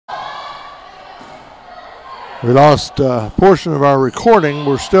We lost a portion of our recording.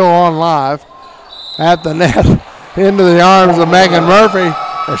 We're still on live. At the net, into the arms of Megan Murphy.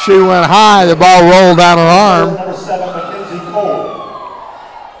 As she went high, the ball rolled down her arm.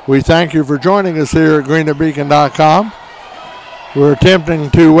 We thank you for joining us here at greenandbeacon.com. We're attempting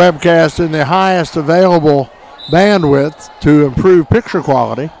to webcast in the highest available bandwidth to improve picture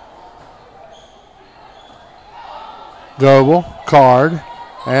quality. Goebel, card,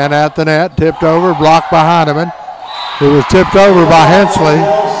 and at the net, tipped over, blocked by Heineman. It was tipped over by Hensley.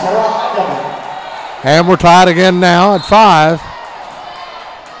 And we're tied again now at 5.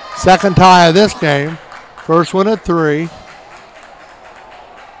 Second tie of this game. First one at 3.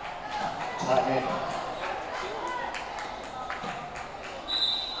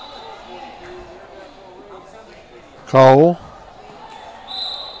 Cole.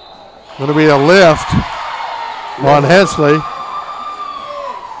 Going to be a lift on Hensley.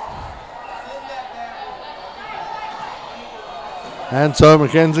 And so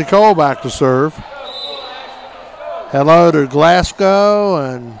Mackenzie Cole back to serve. Hello to Glasgow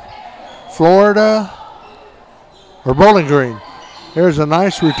and Florida or Bowling Green. Here's a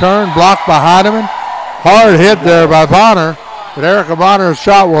nice return, blocked by Heineman. Hard hit there by Bonner, but Erica Bonner's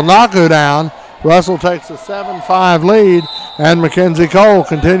shot will not go down. Russell takes a 7-5 lead, and Mackenzie Cole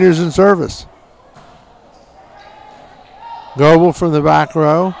continues in service. Goebel from the back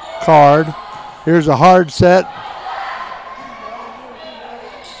row, card. Here's a hard set.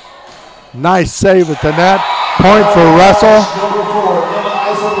 Nice save at the net. Point for Russell.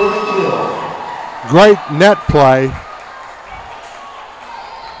 Great net play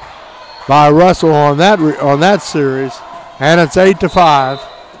by Russell on that series, and it's 8-5.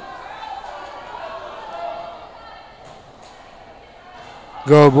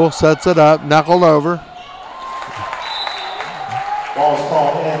 Goebel sets it up, knuckled over.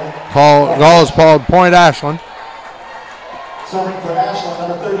 Ball is called point Ashland. Serving for Ashland,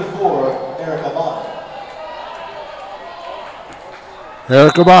 number 34, Erica Bonner.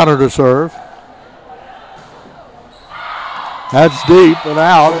 Erica Bonner to serve. That's deep and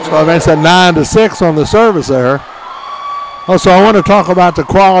out, so that makes it 9-6 on the service there. Also, I want to talk about the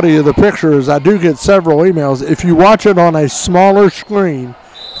quality of the pictures. I do get several emails. If you watch it on a smaller screen,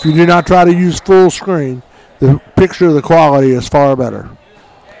 if you do not try to use full screen, the picture of the quality is far better.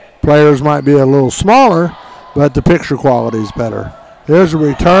 Players might be a little smaller, but the picture quality is better. There's a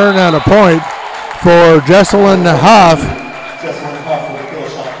return and a point for Jesselyn Huff.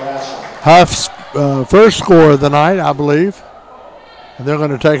 Huff's first score of the night, I believe. And they're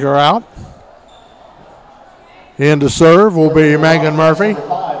going to take her out. In to serve will be Megan Murphy.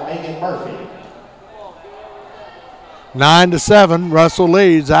 9-7, Russell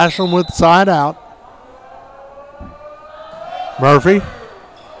leads. Ashland with side out. Murphy.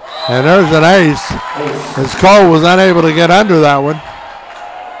 And there's an ace, as Cole was unable to get under that one.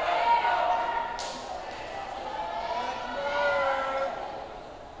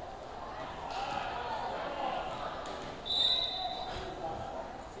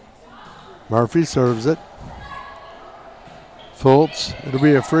 Murphy serves it. Fultz, it'll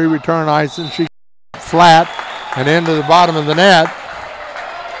be a free return ice, and she flat and into the bottom of the net.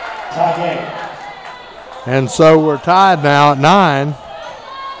 And so we're tied now at 9.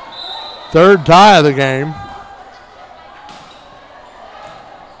 Third tie of the game.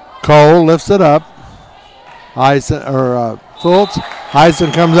 Cole lifts it up. Fultz.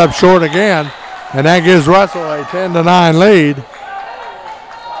 Eisen comes up short again, and that gives Russell a 10-9 lead.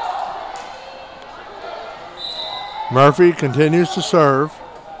 Murphy continues to serve.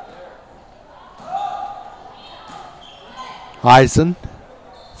 Eisen,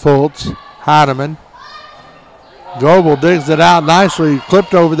 Fultz, Heideman. Goebel digs it out nicely,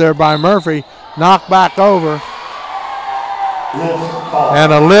 clipped over there by Murphy, knocked back over.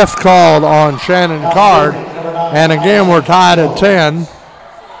 And a lift called on Shannon Card. And again, we're tied at 10.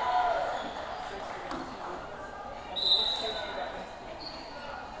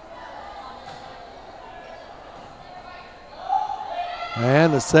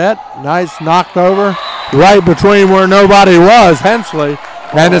 And the set, nice knocked over, right between where nobody was, Hensley.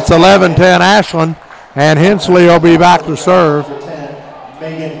 And it's 11-10 Ashland. And Hensley will be back to serve.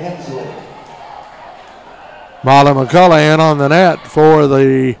 Molly McCullough in on the net for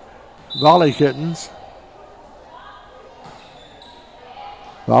the Volley Kittens.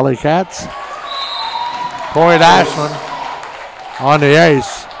 Volley Cats. Point Ashland on the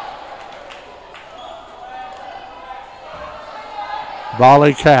ace.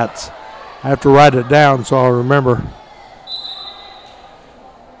 Volley Cats. I have to write it down so I'll remember.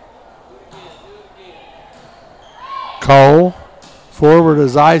 Cole, forward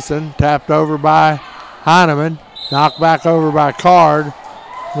is Eisen, tapped over by Heineman, knocked back over by Card.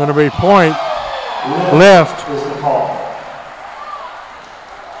 Going to be point, lift. Is the call.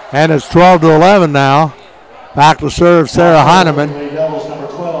 And it's 12-11 now. Back to serve Sarah Heineman. Lady Devils number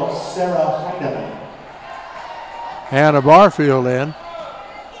 12, Sarah Heineman. Hannah Barfield in.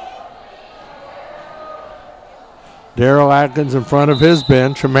 Daryl Atkins in front of his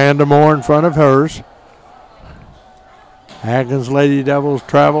bench. Amanda Moore in front of hers. Atkins Lady Devils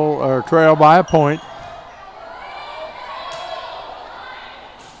trail by a point.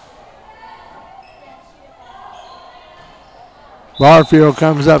 Barfield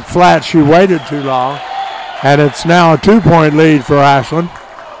comes up flat. She waited too long. And it's now a 2-point lead for Ashland.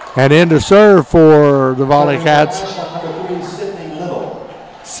 And in to serve for the Volley Cats,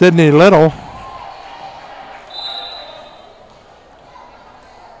 Sydney Little.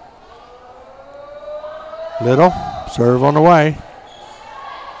 Little, serve on the way.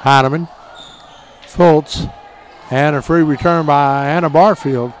 Heineman, Fultz, and a free return by Anna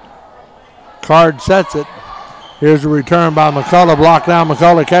Barfield. Card sets it. Here's a return by McCullough, blocked down.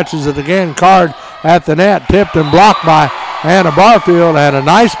 McCullough catches it again. Card at the net, tipped and blocked by Anna Barfield, and a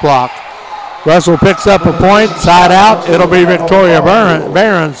nice block. Russell picks up a point, side out. It'll be Victoria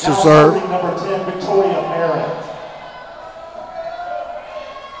Barons to serve. Number 10, Victoria Barons.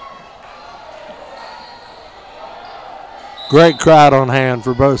 Great crowd on hand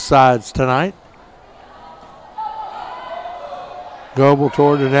for both sides tonight. Goebel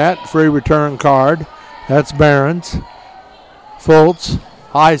toward the net, free return Card. That's Barons. Fultz,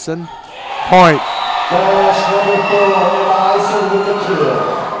 Heisen, point. Dash number 4, Emma Heisen with the kill.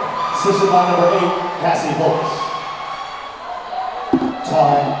 Assisted by number 8, Cassie Fultz.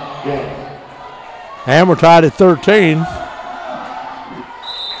 Time, game. And we're tied at 13.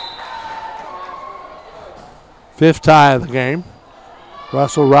 Fifth tie of the game.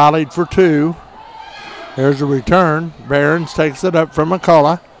 Russell rallied for 2. There's a return. Barons takes it up from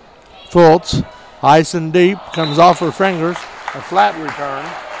McCullough. Fultz, Heisen deep, comes off her fingers. A flat return.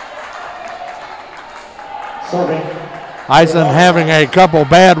 Serving. Heisen having a couple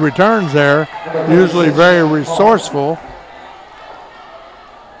bad returns there. Usually very resourceful.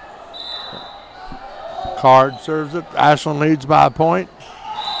 Card serves it. Ashland leads by a point.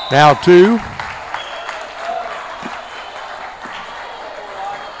 Now 2.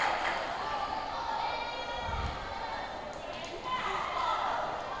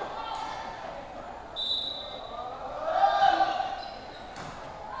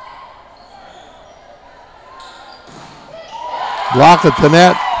 Block at the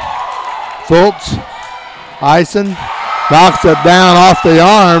net. Fultz, Heisen knocks it down off the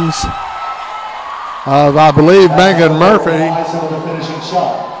arms of, I believe, Megan Murphy.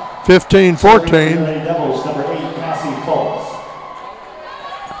 15-14. Devils, number 8, Cassie Fultz.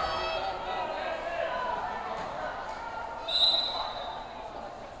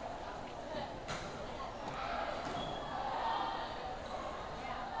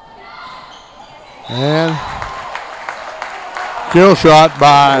 And kill shot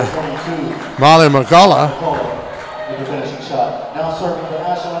by Molly McCullough. With the finishing shot. Now serving for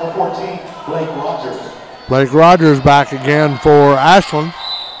Ashland, number 14, Blake Rogers. Blake Rogers back again for Ashland.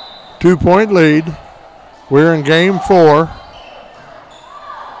 2-point lead. We're in game 4.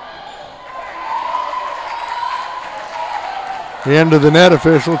 The end of the net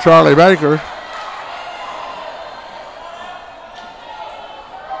official, Charlie Baker.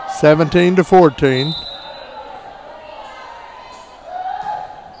 17-14.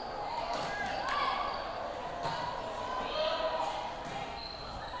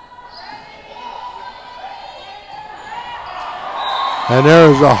 And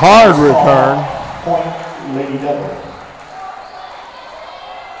there is a hard return. Point, Lady Devils.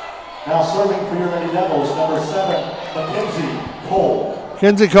 Now serving for your Lady Devils, number 7, Mackenzie Cole.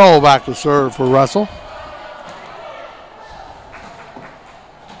 Kenzie Cole back to serve for Russell.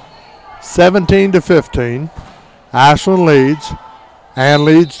 17-15. Ashland leads and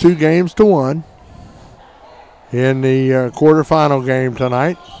leads 2-1 in the quarterfinal game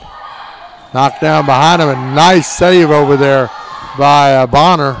tonight. Knocked down behind him. A nice save over there by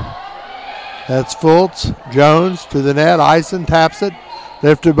Bonner. That's Fultz. Jones to the net. Eisen taps it.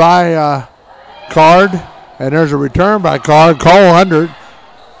 Lifted by Card. And there's a return by Card. Cole under it.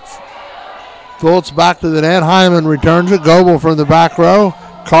 Fultz back to the net. Hyman returns it. Goebel from the back row.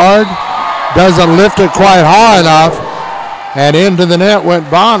 Card doesn't lift it quite high enough. And into the net went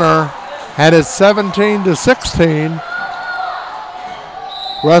Bonner. And it's 17-16.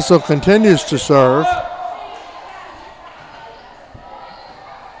 Russell continues to serve.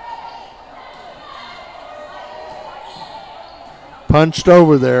 Punched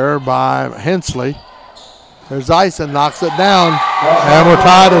over there by Hensley. There's Ison, knocks it down, and we're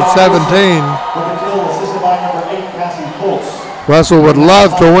tied at 17. Russell would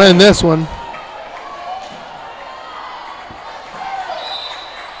love to win this one.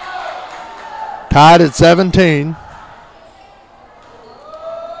 Tied at 17.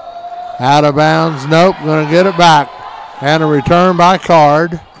 Out of bounds, nope, going to get it back. And a return by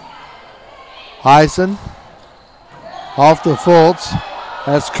Card. Ison off the Fultz.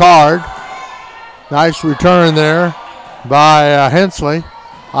 That's Card. Nice return there by Hensley.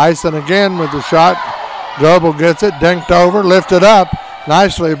 Ison again with the shot. Goebel gets it, dinked over, lifted up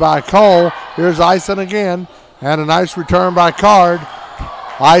nicely by Cole. Here's Ison again, and a nice return by Card.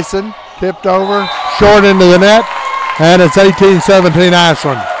 Ison tipped over, short into the net, and it's 18-17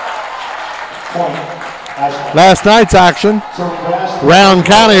 Ashland. Last night's action, Round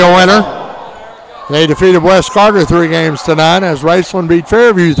County a winner. They defeated West Carter 3-9 as Raceland beat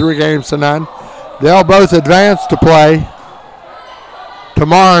Fairview 3-9. They'll both advance to play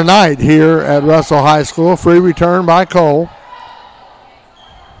tomorrow night here at Russell High School. Free return by Cole.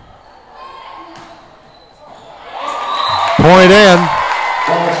 Point in.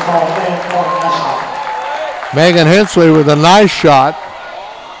 Megan Hensley with a nice shot.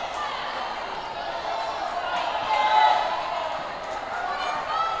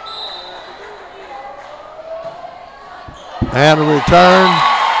 And a return.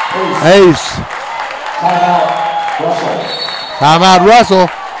 Ace. Timeout Russell.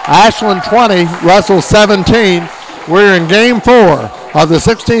 Ashland 20, Russell 17. We're in game 4 of the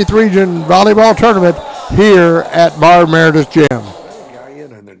 16th Region Volleyball Tournament here at Barb Meredith Gym.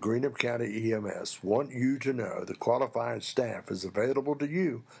 Guyan and the Greenup County EMS want you to know the qualified staff is available to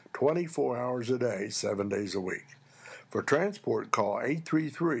you 24 hours a day, 7 days a week. For transport, call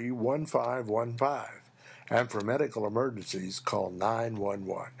 833-1515. And for medical emergencies, call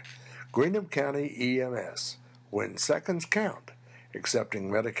 911. Greenup County EMS. When seconds count. Accepting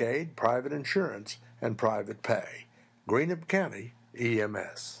Medicaid, private insurance, and private pay. Greenup County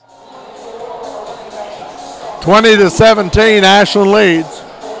EMS. 20-17, Ashland leads.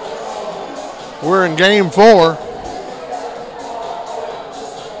 We're in game 4.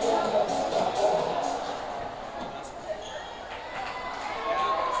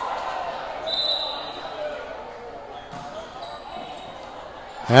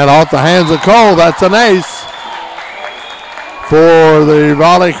 And off the hands of Cole, that's an ace for the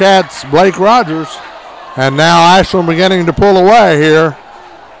Volley Cats, Blake Rogers. And now Ashland beginning to pull away here.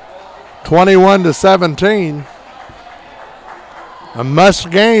 21-17. A must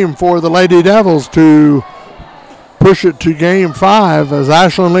game for the Lady Devils to push it to game 5 as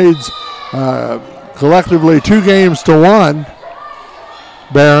Ashland leads collectively 2-1.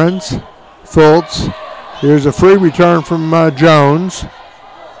 Barons, Fultz. Here's a free return from Jones.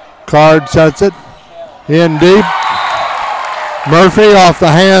 Card sets it in deep. Murphy off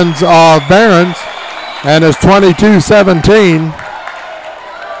the hands of Barons, and it's 22-17.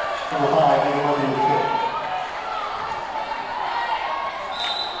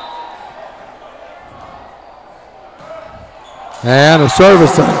 And a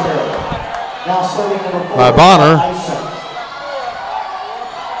service by Bonner.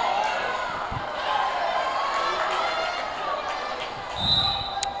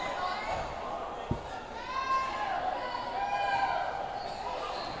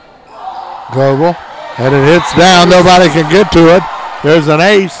 Goebel, and it hits down. Nobody can get to it. There's an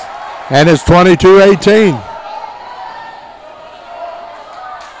ace, and it's 22-18.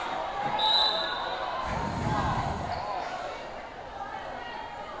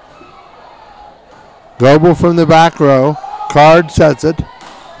 Goebel from the back row. Card sets it.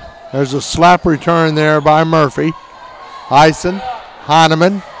 There's a slap return there by Murphy. Ison,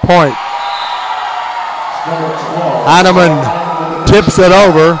 Heineman, point. Heineman tips it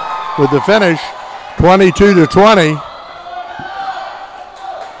over with the finish, 22-20.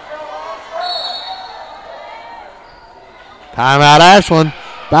 Timeout Ashland,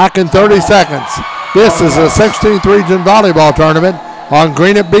 back in 30 seconds. This is the 16th Region Volleyball Tournament on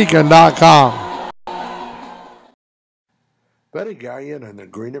greenupbeacon.com. Betty Guyan and the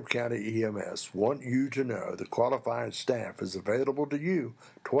Greenup County EMS want you to know the qualified staff is available to you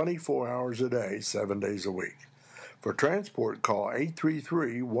 24 hours a day, 7 days a week. For transport, call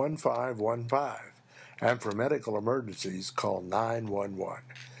 833-1515. And for medical emergencies, call 911.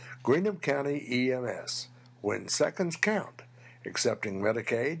 Greenup County EMS. When seconds count. Accepting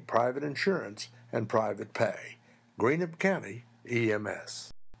Medicaid, private insurance, and private pay. Greenup County EMS.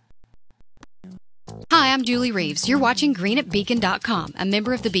 Hi, I'm Julie Reeves. You're watching greenupbeacon.com, a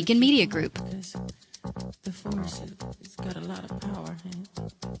member of the Beacon Media Group. The force, it's got a lot of power, and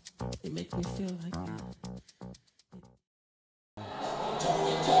it makes me feel like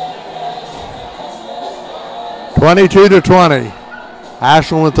 22-20.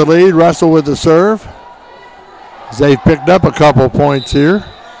 Ashland with the lead. Russell with the serve. They've picked up a couple points here.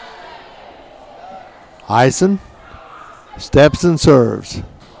 Eisen steps and serves.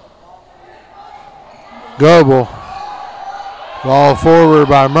 Goebel. Ball forward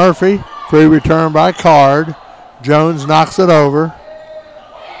by Murphy. Free return by Card. Jones knocks it over.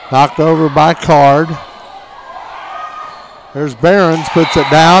 Knocked over by Card. There's Behrens, puts it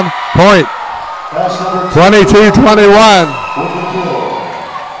down. Point. 22-21.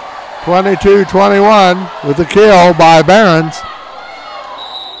 22-21 with the kill by Behrens.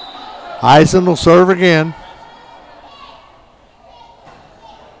 Eisen will serve again.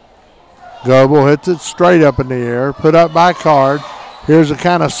 Goebel hits it straight up in the air, put up by Card. Here's a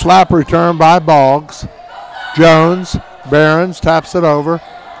kind of slap return by Boggs. Jones, Behrens taps it over.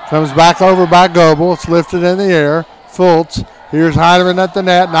 Comes back over by Goebel. It's lifted in the air. Fultz. Here's Heineman at the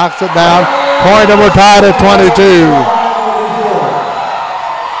net, knocks it down. Point, and we're tied at 22.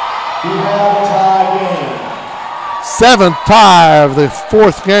 Seventh tie of the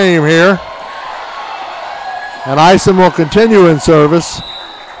fourth game here. And Eisen will continue in service.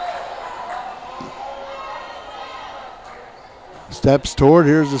 Steps toward,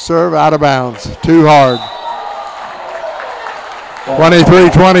 here's the serve, out of bounds. Too hard.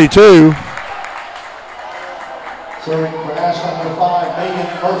 23-22. Serving for Ashland number 5,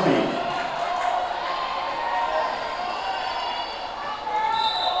 Megan Murphy.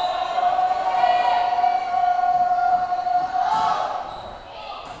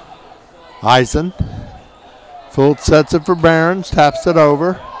 Eisen. Fultz sets it for Behrens, taps it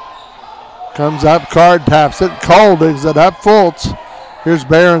over. Comes up, Card taps it. Cole digs it up. Fultz. Here's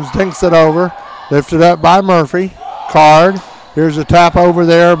Behrens, dinks it over. Lifted up by Murphy. Card. Here's a tap over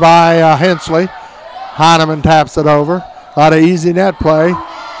there by Hensley. Heineman taps it over. A lot of easy net play.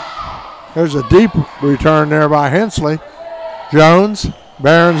 There's a deep return there by Hensley. Jones.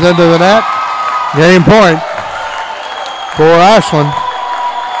 Behrens into the net. Game point for Ashland.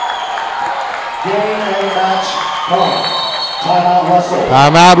 Game and match point. Timeout Russell.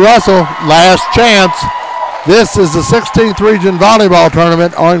 Timeout Russell. Last chance. This is the 16th Region Volleyball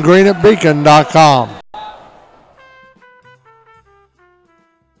Tournament on greenupbeacon.com.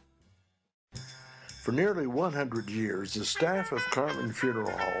 For nearly 100 years, the staff of Carmen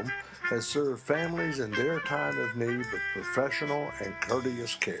Funeral Home has served families in their time of need with professional and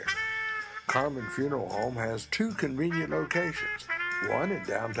courteous care. Carmen Funeral Home has two convenient locations, one in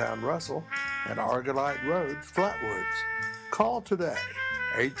downtown Russell and Argolite Road, Flatwoods. Call today,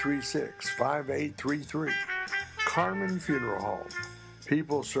 836-5833. Carmen Funeral Home,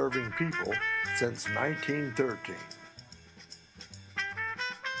 people serving people since 1913.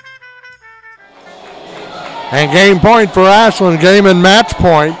 And game point for Ashland, game and match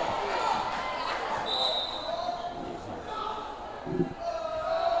point.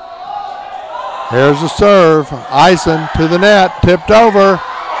 Here's the serve. Eisen to the net, tipped over.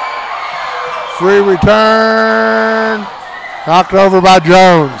 Free return. Knocked over by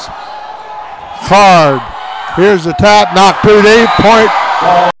Jones. Card. Here's the tap, knocked too deep. Point.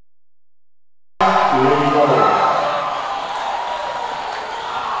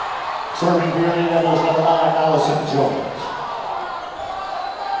 Serving Beardy Devils number 9, Allison Jones.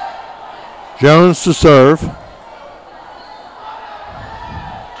 Jones to serve.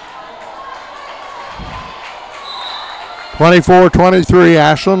 (24-23),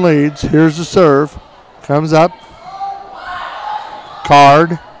 Ashland leads. Here's the serve. Comes up.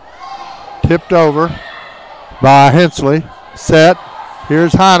 Card. Tipped over by Hensley. Set.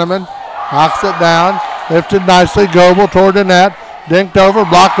 Here's Heineman. Knocks it down. Lifted nicely. Goebel toward the net. Dinked over.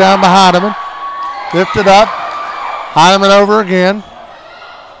 Blocked down by Heineman. Lifted up. Heineman over again.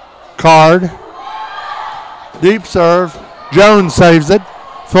 Card. Deep serve. Jones saves it.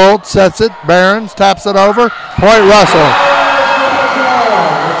 Fultz sets it. Behrens taps it over. Point Russell.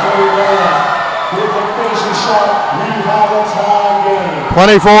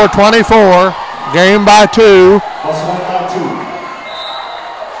 24-24. Game by 2.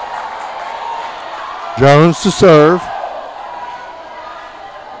 Jones to serve.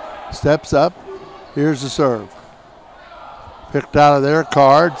 Steps up. Here's the serve. Picked out of there.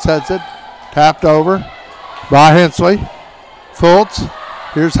 Card sets it. Tapped over by Hensley. Fultz.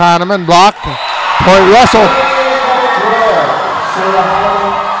 Here's Heineman. Blocked. Point Russell.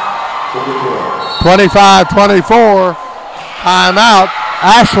 25-24. Timeout.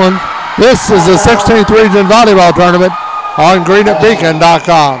 Ashland. This is the 16th Region Volleyball Tournament on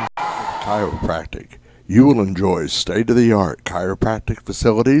greenupbeacon.com. Chiropractic. You will enjoy state-of-the-art chiropractic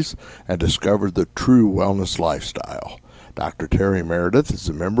facilities and discover the true wellness lifestyle. Dr. Terry Meredith is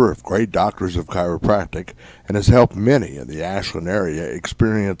a member of Great Doctors of Chiropractic and has helped many in the Ashland area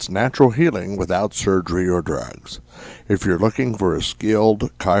experience natural healing without surgery or drugs. If you're looking for a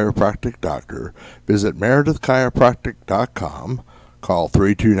skilled chiropractic doctor, visit meredithchiropractic.com, call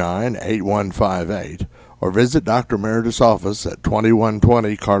 329-8158, or visit Dr. Meredith's office at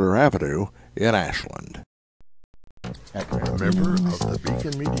 2120 Carter Avenue in Ashland. A member of the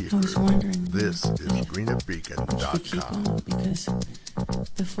Beacon Media Group, this is greenupbeacon.com. Because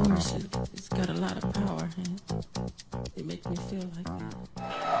the force, it's got a lot of power, and it makes me feel like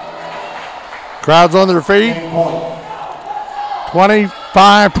that. Crowd's on their feet.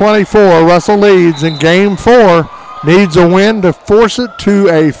 25-24, Russell leads in game 4. Needs a win to force it to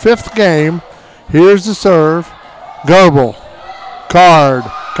a 5th game. Here's the serve. Goebel. Card.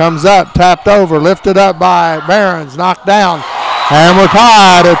 Comes up, tapped over, lifted up by Barons, knocked down. And we're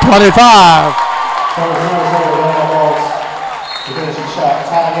tied at 25.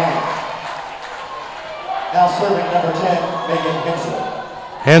 Now serving number 10, Megan Hensley.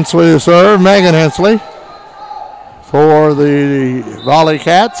 Hensley to serve, Megan Hensley for the Volley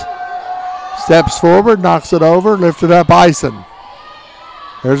Cats. Steps forward, knocks it over, lifted up Eisen.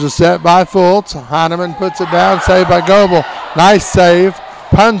 There's a set by Fultz. Heineman puts it down, saved by Goebel. Nice save.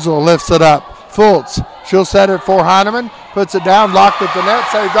 Punzel lifts it up. Fultz, she'll set it for Heineman. Puts it down, locked at the net,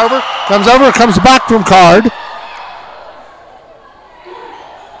 saved over. Comes back from Card.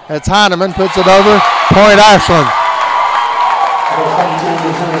 It's Heineman, puts it over. Point Ashland.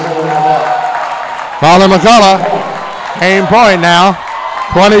 Molly McCullough, game point now.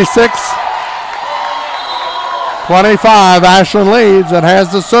 26-25, Ashland leads and has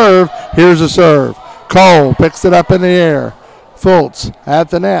the serve. Here's the serve. Cole picks it up in the air. Fultz at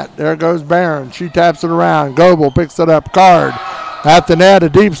the net. There goes Barron. She taps it around. Goebel picks it up. Card at the net. A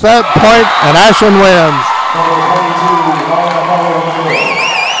deep set. Point, and Ashland wins.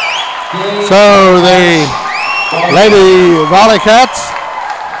 So the Lady Volley Cats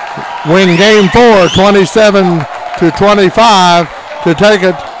win game 4, 27-25, to take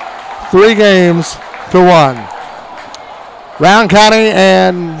it 3 games to 1. Round County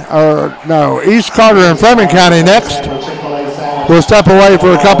East Carter and Fleming County next. We'll step away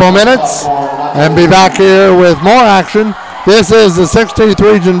for a couple of minutes and be back here with more action. This is the 16th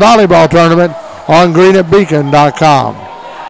Region Volleyball Tournament on greenupbeacon.com.